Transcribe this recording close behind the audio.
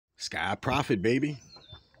Sky Prophet, baby.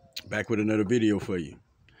 Back with another video for you.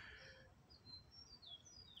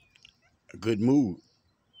 A good mood,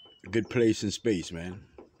 a good place and space, man.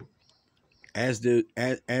 As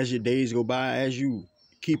your days go by, as you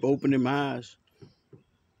keep opening my eyes,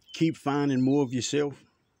 keep finding more of yourself,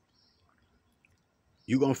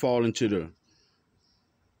 you're gonna fall into the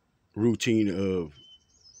routine of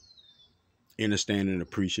understanding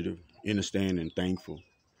appreciative, understanding thankful.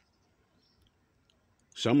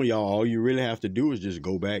 Some of y'all, all you really have to do is just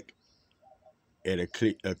go back at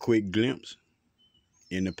a quick glimpse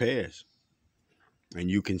in the past,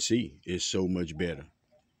 and you can see it's so much better.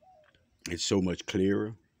 It's so much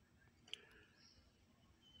clearer.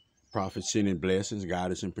 Prophet sending blessings,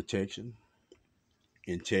 guidance, and protection.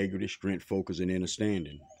 Integrity, strength, focus, and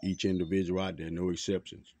understanding. Each individual out there, no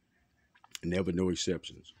exceptions. Never no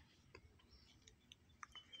exceptions.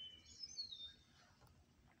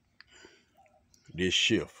 This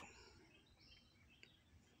shift,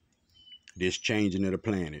 this changing of the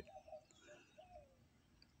planet,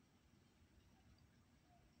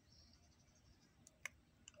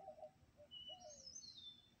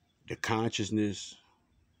 the consciousness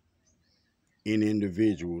in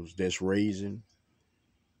individuals that's raising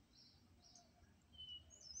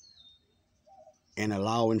and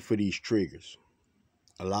allowing for these triggers.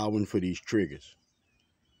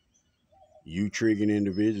 You triggering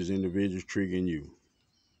individuals triggering you.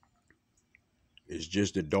 It's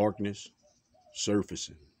just the darkness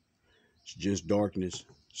surfacing. It's just darkness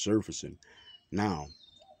surfacing. Now,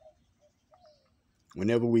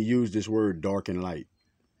 whenever we use this word dark and light,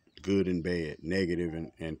 good and bad, negative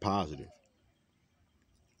and positive,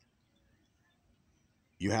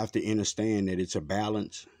 you have to understand that it's a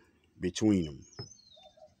balance between them.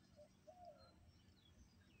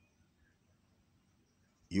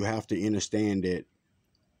 You have to understand that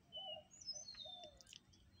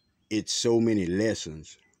it's so many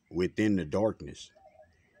lessons within the darkness.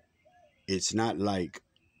 It's not like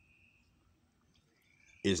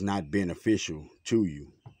it's not beneficial to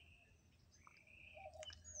you.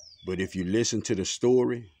 But if you listen to the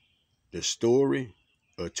story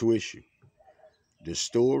will twist you. The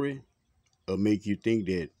story will make you think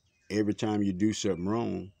that every time you do something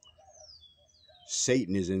wrong,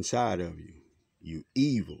 Satan is inside of you. You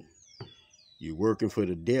evil. You working for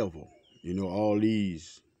the devil. You know, all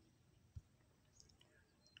these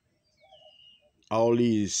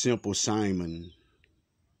Simple Simon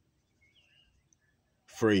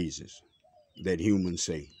phrases that humans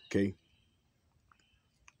say, okay?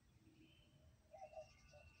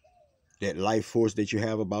 That life force that you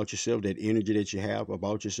have about yourself, that energy that you have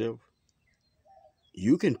about yourself,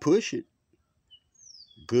 you can push it,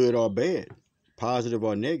 good or bad, positive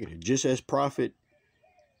or negative. Just as Prophet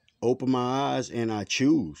opened my eyes and I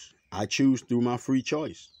choose through my free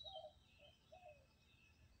choice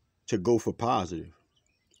to go for positive,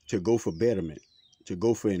 to go for betterment, to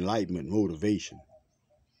go for enlightenment, motivation.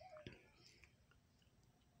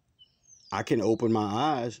 I can open my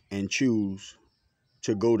eyes and choose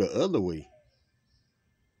to go the other way.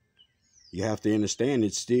 You have to understand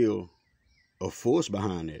it's still a force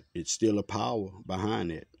behind it. It's still a power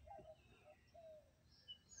behind it.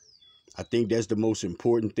 I think that's the most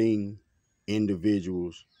important thing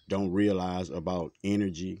individuals don't realize about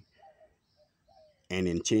energy and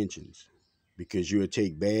intentions, because you'll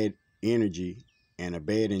take bad energy and a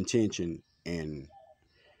bad intention and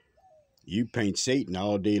you paint Satan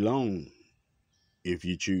all day long if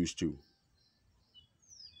you choose to.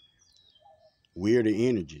 We're the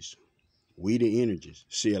energies. We the energies.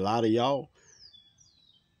 See, a lot of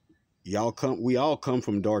we all come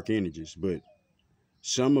from dark energies, but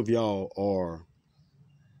some of y'all are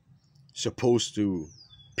supposed to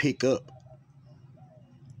pick up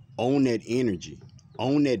on that energy,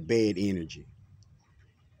 on that bad energy,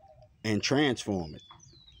 and transform it.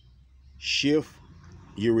 Shift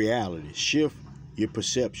your reality, shift your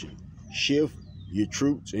perception, shift your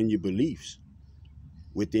truths and your beliefs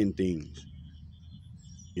within things.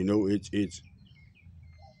 You know, it's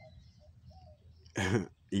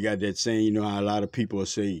you got that saying, you know how a lot of people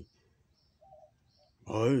say,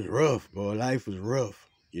 oh, it was rough, boy, life was rough.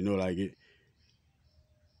 You know, like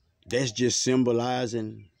that's just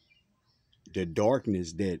symbolizing the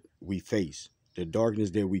darkness that we face, the darkness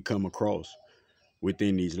that we come across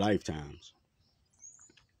within these lifetimes.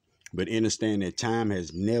 But understand that time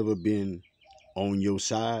has never been on your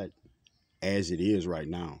side as it is right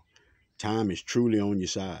now. Time is truly on your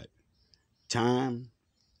side. Time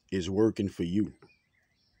is working for you.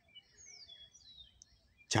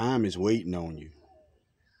 Time is waiting on you.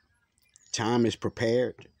 Time is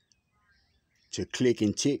prepared to click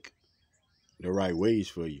and tick the right ways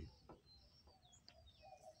for you.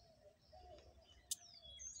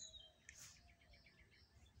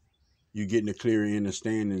 you're getting a clearer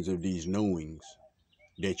understandings of these knowings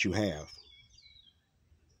that you have.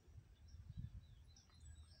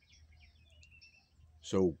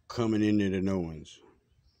 So coming into the knowings,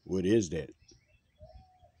 what is that?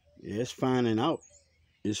 Yeah, it's finding out.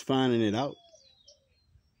 It's finding it out.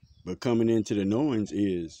 But coming into the knowings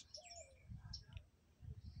is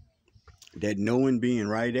that knowing being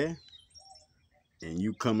right there and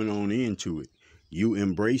you coming on into it. You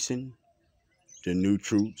embracing the new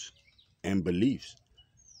truths and beliefs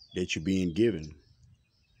that you're being given.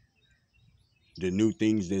 The new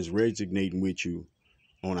things that's resonating with you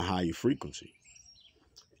on a higher frequency.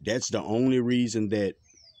 That's the only reason that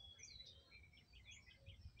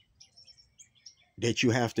you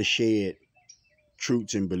have to shed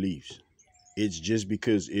truths and beliefs. It's just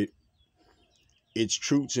because it's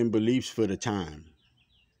truths and beliefs for the time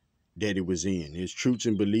that it was in. It's truths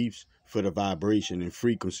and beliefs for the vibration and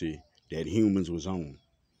frequency that humans was on.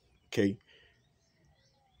 Okay?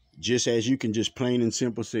 Just as you can just plain and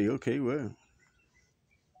simple say, okay, well,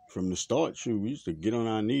 from the start, we used to get on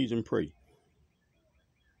our knees and pray.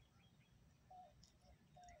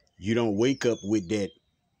 You don't wake up with that.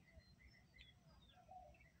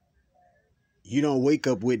 You don't wake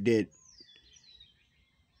up with that.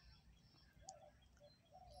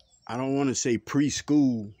 I don't want to say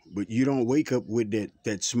preschool, but you don't wake up with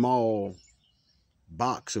that small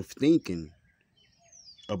box of thinking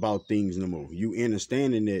about things no more. You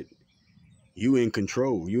understanding that you in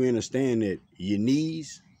control. You understand that your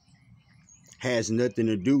knees has nothing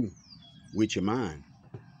to do with your mind.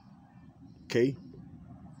 Okay?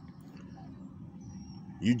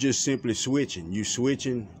 You just simply switching. You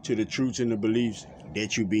switching to the truths and the beliefs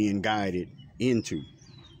that you being guided into.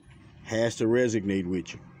 Has to resonate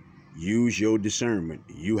with you. Use your discernment.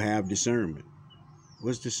 You have discernment.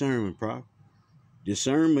 What's discernment, Prof?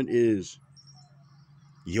 Discernment is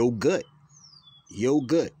your gut. Your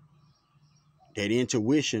gut. That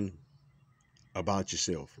intuition about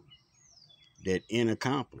yourself. That inner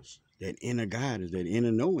compass. That inner guidance. That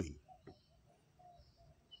inner knowing.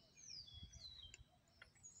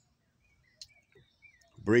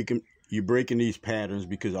 You're breaking these patterns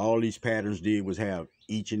because all these patterns did was have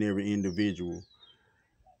each and every individual.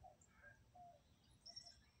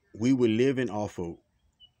 We were living off of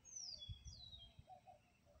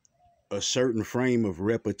a certain frame of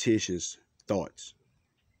repetitious thoughts.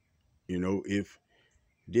 You know, if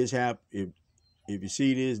this happened, if you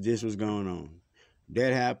see this was going on.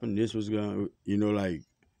 That happened, this was going, like,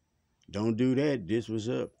 don't do that, this was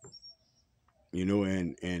up.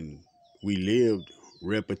 And we lived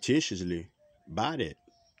repetitiously by that.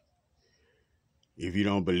 If you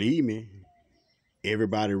don't believe me,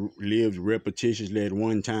 everybody lived repetitiously at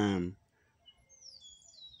one time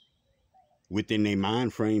within their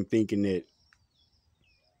mind frame thinking that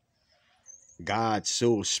God's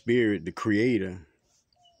soul spirit, the creator,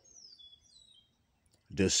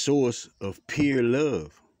 the source of pure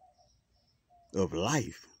love, of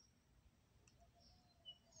life,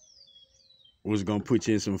 was going to put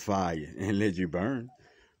you in some fire and let you burn.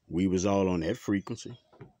 We was all on that frequency.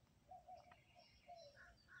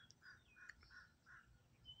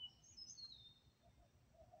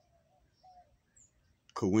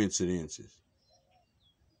 Coincidences.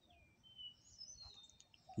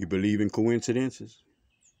 You believe in coincidences?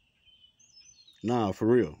 Nah, for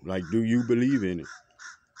real. Like, do you believe in it?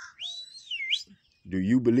 Do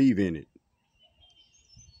you believe in it?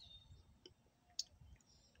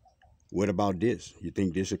 What about this? You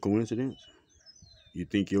think this a coincidence? You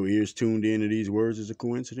think your ears tuned into these words is a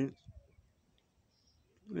coincidence?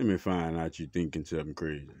 Let me find out you thinking something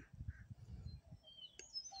crazy.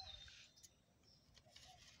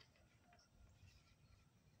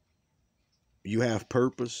 You have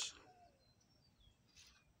purpose.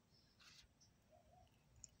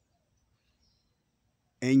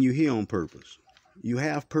 And you hear on purpose. You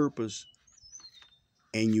have purpose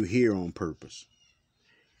and you hear on purpose.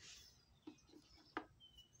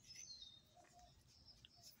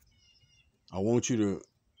 I want you to,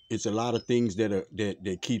 it's a lot of things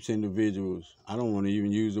that keeps individuals, I don't want to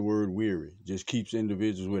even use the word weary, just keeps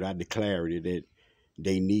individuals without the clarity that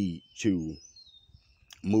they need to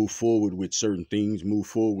move forward with certain things, move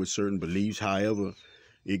forward with certain beliefs, however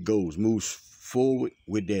it goes, moves forward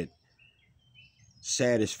with that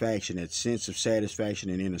satisfaction, that sense of satisfaction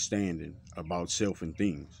and understanding about self and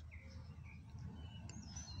things.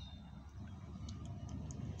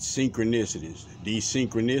 Synchronicities. These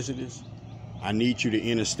synchronicities, I need you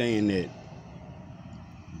to understand that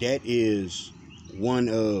that is one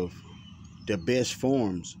of the best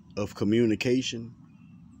forms of communication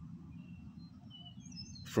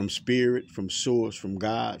from spirit, from source, from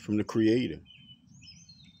God, from the creator,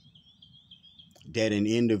 that an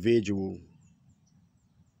individual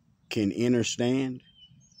can understand,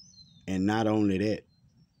 and not only that,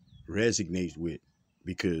 resonates with,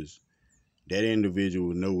 because that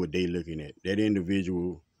individual know what they looking at. That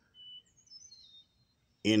individual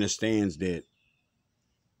understands that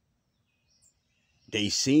they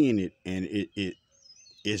seeing it, and it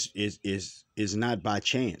is not by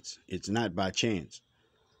chance. It's not by chance.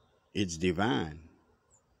 It's divine.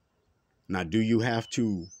 Now, do you have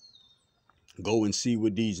to go and see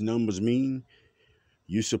what these numbers mean?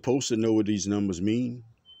 You're supposed to know what these numbers mean.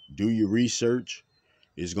 Do your research.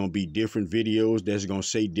 It's going to be different videos that's going to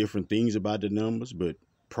say different things about the numbers, but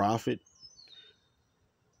Prophet,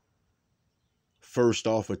 first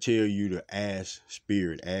off, I tell you to ask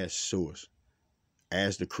Spirit, ask Source,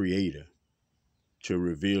 ask the Creator to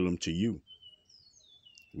reveal them to you.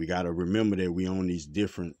 We got to remember that we own these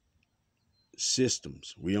different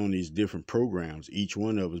systems. We own these different programs, each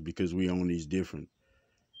one of us, because we own these different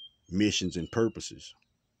missions and purposes.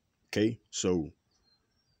 Okay? So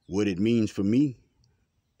what it means for me,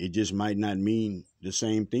 it just might not mean the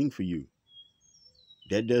same thing for you.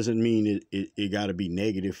 That doesn't mean it got to be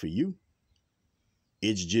negative for you.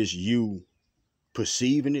 It's just you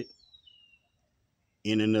perceiving it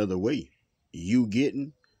in another way. You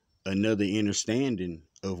getting another understanding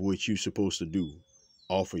of what you're supposed to do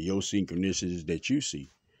off of your synchronicities that you see.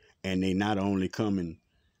 And they not only coming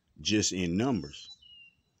just in numbers.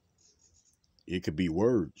 It could be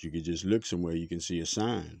words. You could just look somewhere, you can see a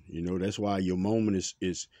sign. You know, that's why your moment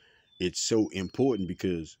is it's so important,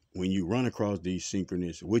 because when you run across these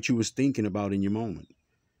synchronicities, what you was thinking about in your moment,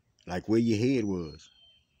 like where your head was,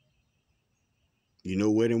 you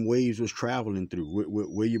know, where them waves was traveling through,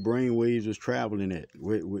 where your brain waves was traveling at,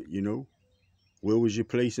 where you know, where was your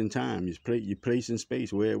place in time, your place in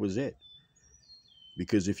space, where it was at.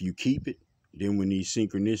 Because if you keep it, then when these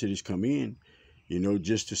synchronicities come in, you know,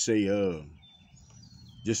 just to say,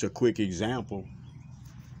 just a quick example,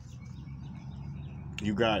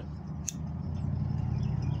 you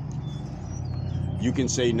can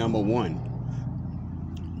say number one.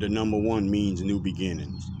 The number one means new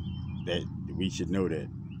beginnings. That we should know that.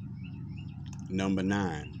 Number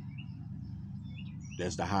 9,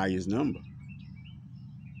 that's the highest number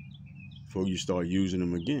before you start using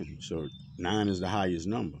them again. So 9 is the highest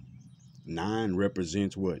number. 9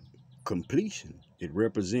 represents what? Completion. It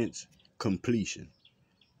represents completion.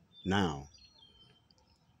 Now,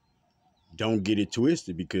 don't get it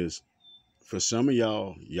twisted, because for some of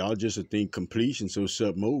y'all just think completion, so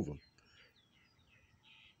something over.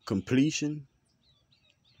 Completion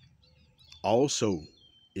also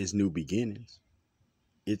is new beginnings.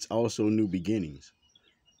 It's also new beginnings.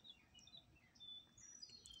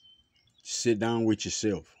 Sit down with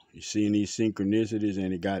yourself. You're seeing these synchronicities,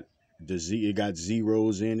 and it got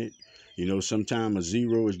zeros in it. You know, sometimes a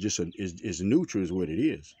zero is just is neutral, is what it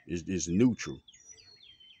is. It's neutral.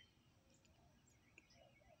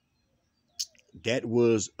 That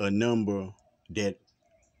was a number that's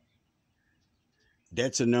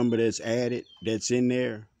a number that's added, that's in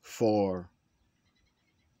there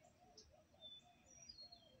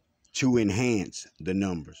to enhance the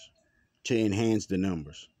numbers.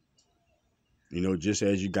 You know, just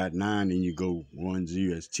as you got 9 and you go 1,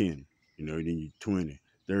 0, that's 10. You know, then you 20,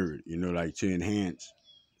 30, you know, like to enhance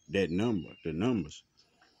that number, the numbers.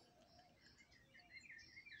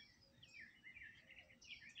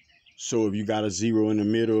 So if you got a 0 in the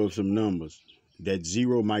middle of some numbers, that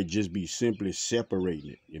 0 might just be simply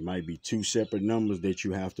separating it. It might be 2 separate numbers that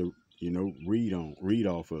you have to, you know, read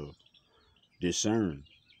off of, discern.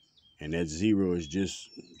 And that 0 is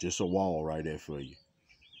just a wall right there for you.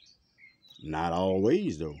 Not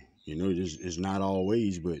always though. You know, it's not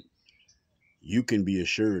always, but you can be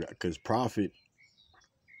assured, because Prophet,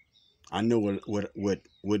 I know what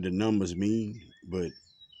the numbers mean, but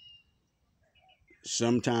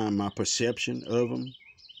sometimes my perception of them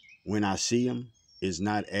when I see them is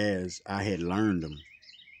not as I had learned them,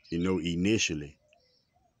 you know, initially.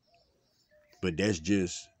 But that's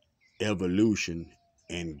just evolution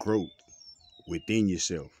and growth within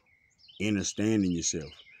yourself, understanding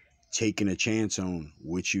yourself, taking a chance on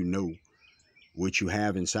what you know, what you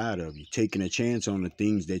have inside of you, taking a chance on the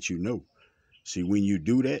things that you know. See, when you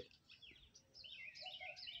do that,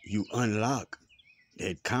 you unlock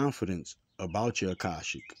that confidence about your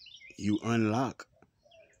Akashic. You unlock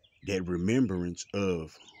that remembrance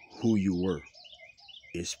of who you were.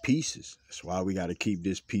 It's pieces. That's why we got to keep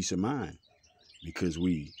this peace of mind, because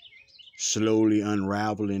we slowly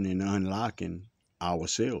unraveling and unlocking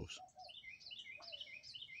ourselves.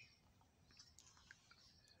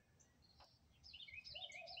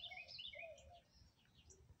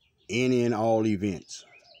 any and all events,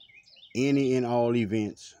 any and all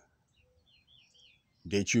events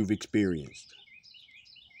that you've experienced.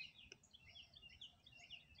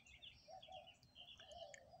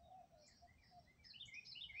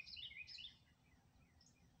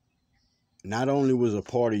 Not only was a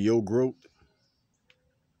part of your growth,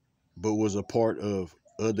 but was a part of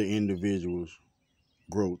other individuals'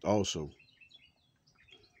 growth also.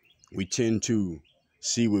 We tend to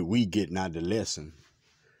see what we get, not the lesson.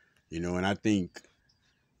 And I think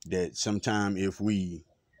that sometime if we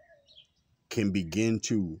can begin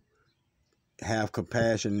to have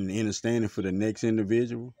compassion and understanding for the next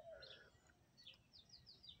individual,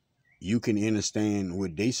 you can understand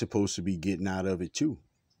what they supposed to be getting out of it too.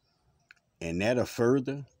 And that'll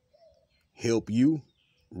further help you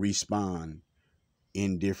respond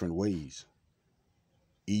in different ways.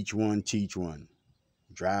 Each one teach one.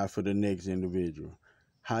 Drive for the next individual.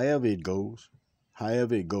 However it goes.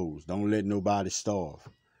 However it goes. Don't let nobody starve.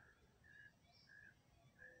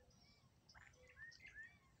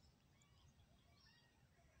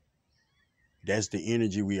 That's the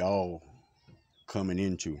energy we all coming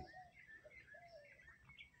into.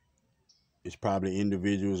 It's probably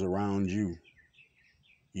individuals around you.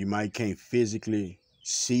 You might can't physically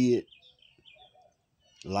see it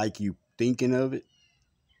like you thinking of it,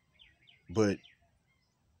 but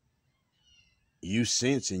you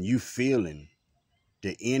sensing, you feeling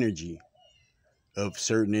the energy of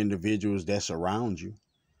certain individuals that's around you,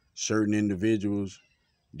 certain individuals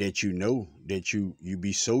that you know, that you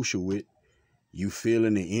be social with. You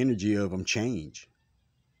feeling the energy of them change.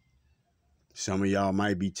 Some of y'all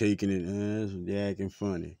might be taking it, they're acting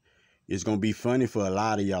funny. It's gonna be funny for a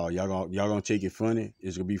lot of y'all. Y'all gonna take it funny.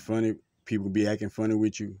 It's gonna be funny. People be acting funny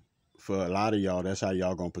with you. For a lot of y'all, that's how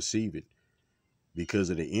y'all gonna perceive it, because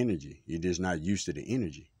of the energy. You're just not used to the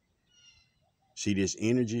energy. See, this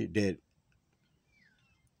energy that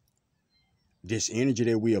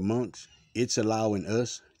we amongst, it's allowing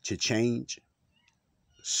us to change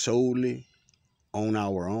solely on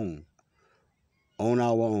our own. On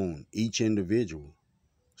our own, each individual.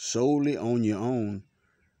 Solely on your own,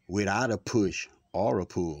 without a push or a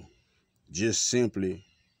pull. Just simply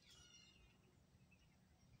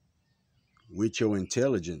with your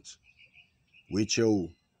intelligence, with your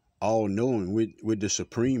all-knowing, with the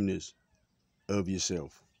supremeness of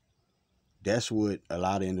yourself. That's what a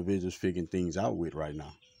lot of individuals figuring things out with right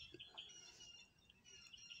now.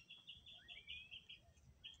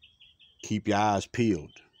 Keep your eyes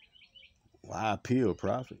peeled. Why peeled,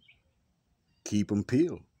 Prophet? Keep them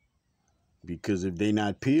peeled. Because if they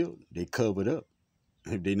not peeled, they covered up.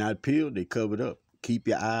 If they not peeled, they covered up. Keep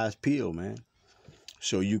your eyes peeled, man.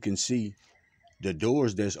 So you can see the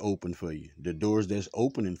doors that's open for you. The doors that's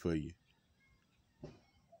opening for you.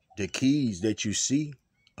 The keys that you see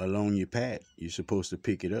along your path, you're supposed to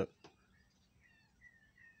pick it up.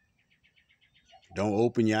 Don't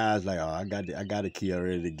open your eyes like, oh, I got a key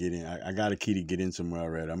already to get in. I got a key to get in somewhere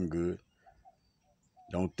already. I'm good.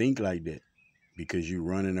 Don't think like that, because you're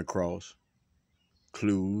running across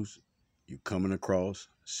clues. You coming across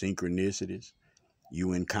synchronicities.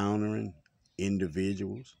 You encountering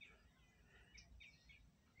individuals.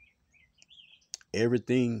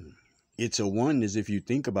 Everything, it's a oneness if you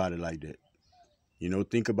think about it like that.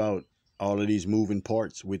 Think about all of these moving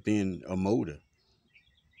parts within a motor,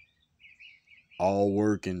 all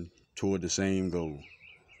working toward the same goal.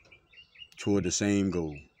 Toward the same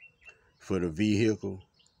goal. For the vehicle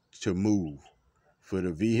to move. For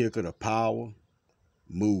the vehicle to power,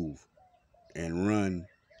 move, and run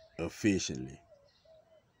efficiently.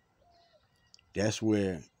 That's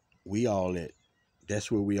where we all at.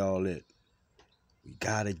 That's where we all at. We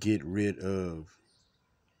gotta get rid of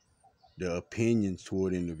the opinions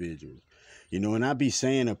toward individuals. And I be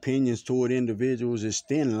saying opinions toward individuals is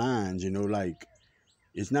thin lines, like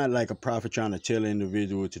it's not like a prophet trying to tell an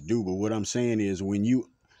individual what to do, but what I'm saying is when you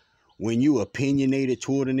opinionated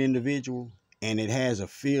toward an individual and it has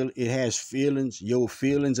feelings, your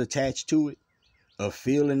feelings attached to it, a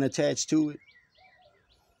feeling attached to it,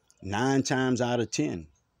 9 times out of 10,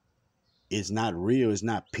 it's not real, it's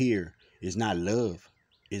not pure, it's not love.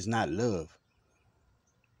 It's not love.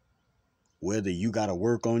 Whether you got to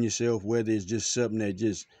work on yourself, whether it's just something that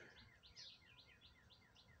just,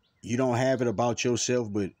 you don't have it about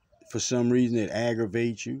yourself, but for some reason it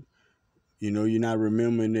aggravates you. You're not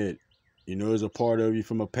remembering that, it's a part of you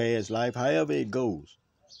from a past life. However it goes,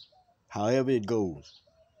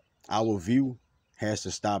 our view has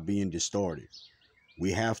to stop being distorted.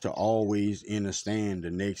 We have to always understand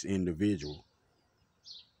the next individual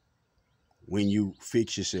when you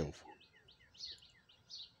fix yourself,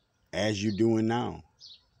 as you're doing now.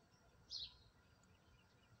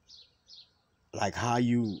 Like how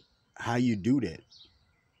you do that.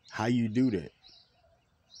 How you do that.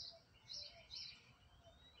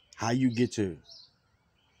 How you get to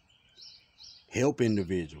help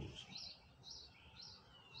individuals.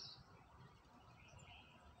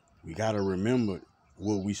 We got to remember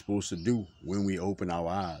what we supposed to do when we open our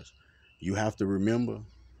eyes. You have to remember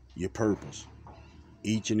your purpose.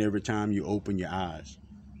 Each and every time you open your eyes,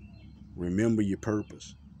 remember your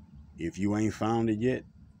purpose. If you ain't found it yet,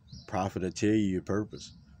 Prophet will tell you your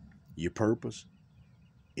purpose. Your purpose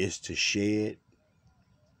is to shed,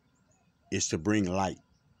 is to bring light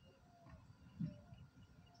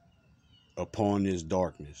upon this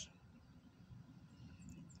darkness.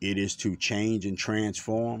 It is to change and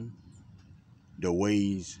transform the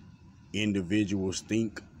ways individuals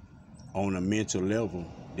think on a mental level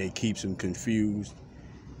that keeps them confused,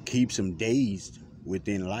 keeps them dazed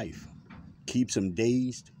within life, keeps them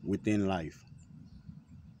dazed within life.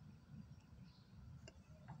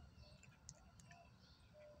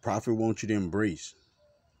 Prophet wants you to embrace,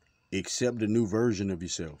 accept the new version of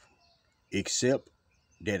yourself, accept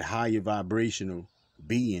that higher vibrational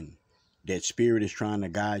being, that spirit is trying to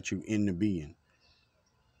guide you into being.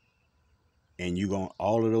 And you going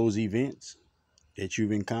all of those events that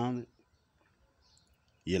you've encountered,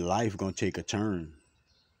 your life gonna take a turn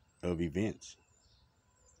of events.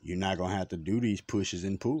 You're not gonna have to do these pushes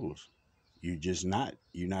and pulls. You're not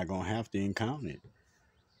gonna have to encounter it.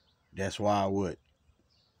 That's why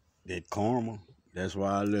that karma, that's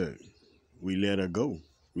why look, we let her go.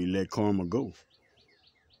 We let karma go.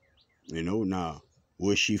 Now,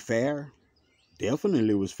 was she fair?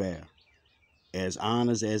 Definitely was fair. As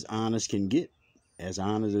honest can get. As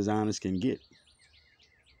honest can get.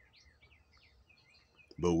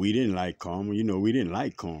 But we didn't like karma. We didn't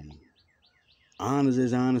like karma. Honest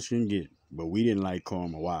as honest can get. But we didn't like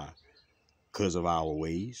karma. Why? Because of our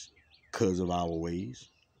ways. Because of our ways.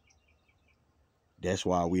 That's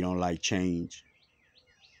why we don't like change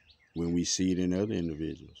when we see it in other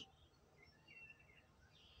individuals.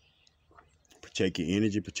 Protect your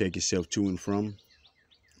energy. Protect yourself to and from.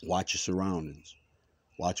 Watch your surroundings.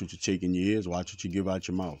 Watch what you take in your ears. Watch what you give out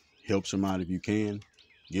your mouth. Help somebody if you can.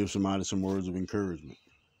 Give somebody some words of encouragement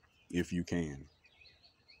if you can.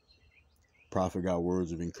 Prophet got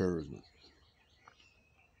words of encouragement.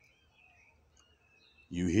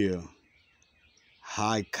 You hear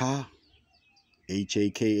Haka,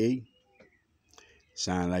 Haka,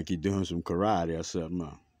 sound like you're doing some karate or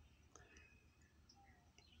something.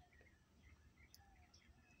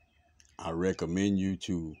 I recommend you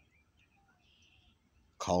to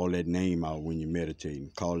call that name out when you're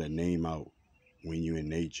meditating. Call that name out when you're in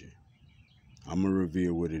nature. I'm going to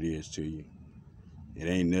reveal what it is to you. It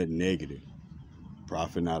ain't nothing negative.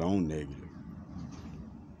 Prophet not on negative.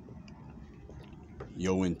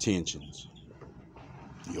 Your intentions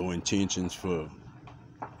for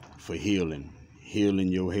healing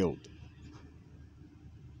your health,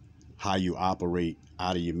 how you operate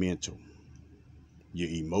out of your mental, your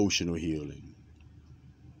emotional healing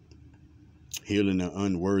the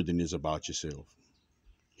unworthiness about yourself,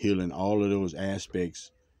 healing all of those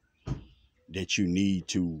aspects that you need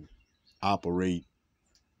to operate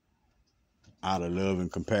out of love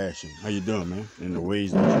and compassion. How you doing, man? In the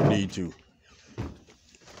ways that you need to.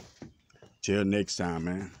 Till next time,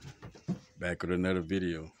 man. Back with another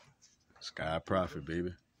video. Sky Prophet,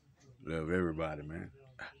 baby. Love everybody, man.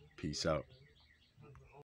 Peace out.